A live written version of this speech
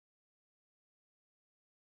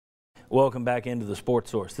Welcome back into the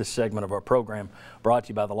Sports Source. This segment of our program brought to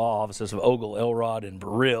you by the law offices of Ogle, Elrod, and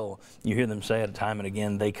Burrill. You hear them say it time and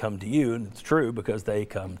again, they come to you, and it's true because they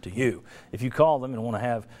come to you. If you call them and want to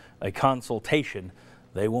have a consultation,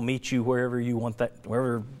 they will meet you wherever you want that,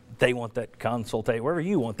 wherever they want that consultation, wherever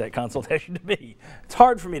you want that consultation to be. It's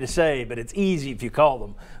hard for me to say, but it's easy if you call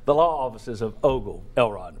them. The law offices of Ogle,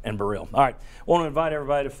 Elrod, and Burrill. All right, want to invite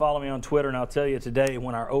everybody to follow me on Twitter, and I'll tell you today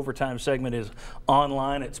when our overtime segment is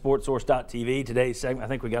online at sportsource.tv. Today's segment, I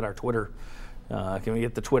think we got our Twitter. Can we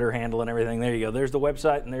get the Twitter handle and everything? There you go. There's the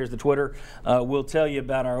website and there's the Twitter. We'll tell you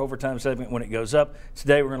about our overtime segment when it goes up.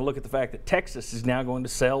 Today we're going to look at the fact that Texas is now going to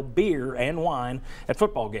sell beer and wine at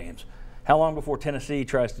football games. How long before Tennessee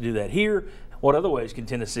tries to do that here? What other ways can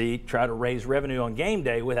Tennessee try to raise revenue on game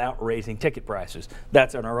day without raising ticket prices?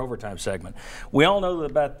 That's in our overtime segment. We all know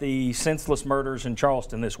about the senseless murders in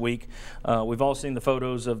Charleston this week. We've all seen the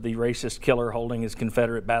photos of the racist killer holding his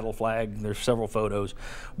Confederate battle flag. There's several photos.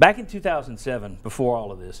 Back in 2007, before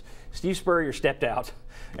all of this, Steve Spurrier stepped out,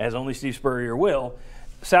 as only Steve Spurrier will.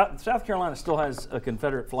 South Carolina still has a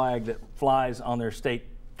Confederate flag that flies on their state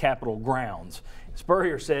capitol grounds.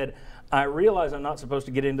 Spurrier said, I realize I'm not supposed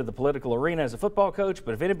to get into the political arena as a football coach,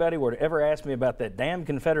 but if anybody were to ever ask me about that damn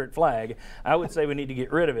Confederate flag, I would say we need to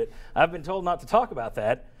get rid of it. I've been told not to talk about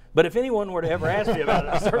that, but if anyone were to ever ask me about it,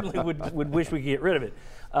 I certainly would wish we could get rid of it.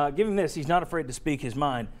 Give him this. He's not afraid to speak his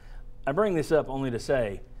mind. I bring this up only to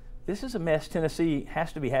say this is a mess Tennessee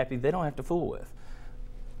has to be happy they don't have to fool with.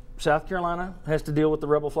 South Carolina has to deal with the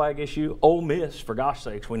rebel flag issue. Ole Miss, for gosh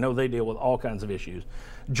sakes, we know they deal with all kinds of issues.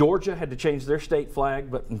 Georgia had to change their state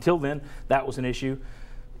flag, but until then, that was an issue.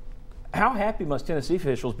 How happy must Tennessee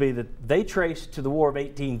officials be that they traced to the War of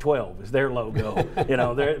 1812 as their logo? You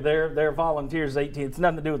know, their volunteers 18. It's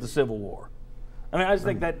nothing to do with the Civil War. I mean, I just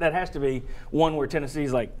think that has to be one where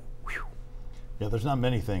Tennessee's like, whew. Yeah, there's not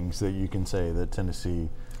many things that you can say that Tennessee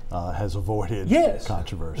has avoided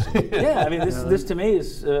controversy. Yeah, I mean, this to me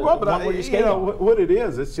is one where you skate on. What it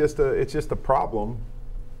is, it's just a problem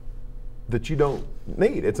that you don't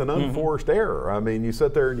need. It's an unforced error. I mean, you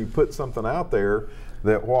sit there and you put something out there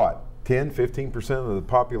that 10, 15% of the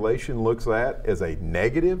population looks at as a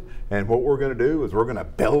negative, and what we're going to do is we're going to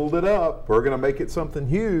build it up. We're going to make it something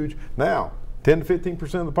huge. Now, 10 to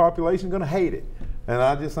 15% of the population is going to hate it. And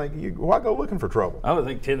I just think, why go looking for trouble? I would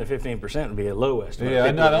think 10 to 15% would be a low estimate. Yeah,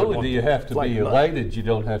 and not only do you have to be elated, you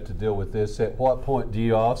don't have to deal with this. At what point do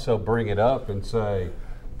you also bring it up and say,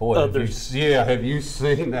 boy, have you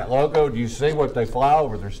seen that logo? Do you see what they fly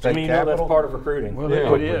over their state capital? capital? That's part of recruiting. Well,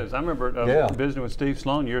 it is. I remember visiting with Steve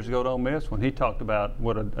Sloan years ago at Ole Miss when he talked about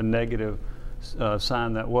what a negative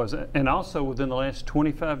sign that was. And also within the last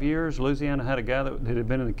 25 years, Louisiana had a guy that had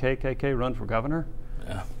been in the KKK run for governor,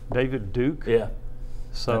 David Duke. Yeah.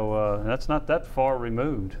 So that's not that far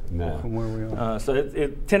removed from where we are. So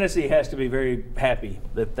Tennessee has to be very happy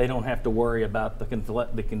that they don't have to worry about the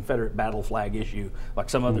Confederate battle flag issue like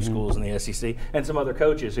some other schools in the SEC and some other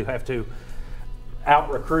coaches who have to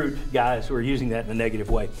out-recruit guys who are using that in a negative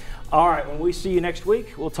way. All right, when we see you next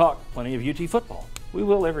week, we'll talk plenty of UT football. We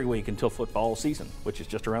will every week until football season, which is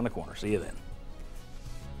just around the corner. See you then.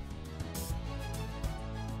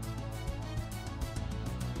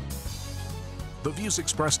 The views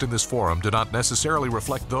expressed in this forum do not necessarily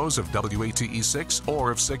reflect those of WATE 6 or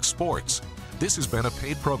of 6 Sports. This has been a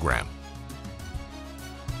paid program.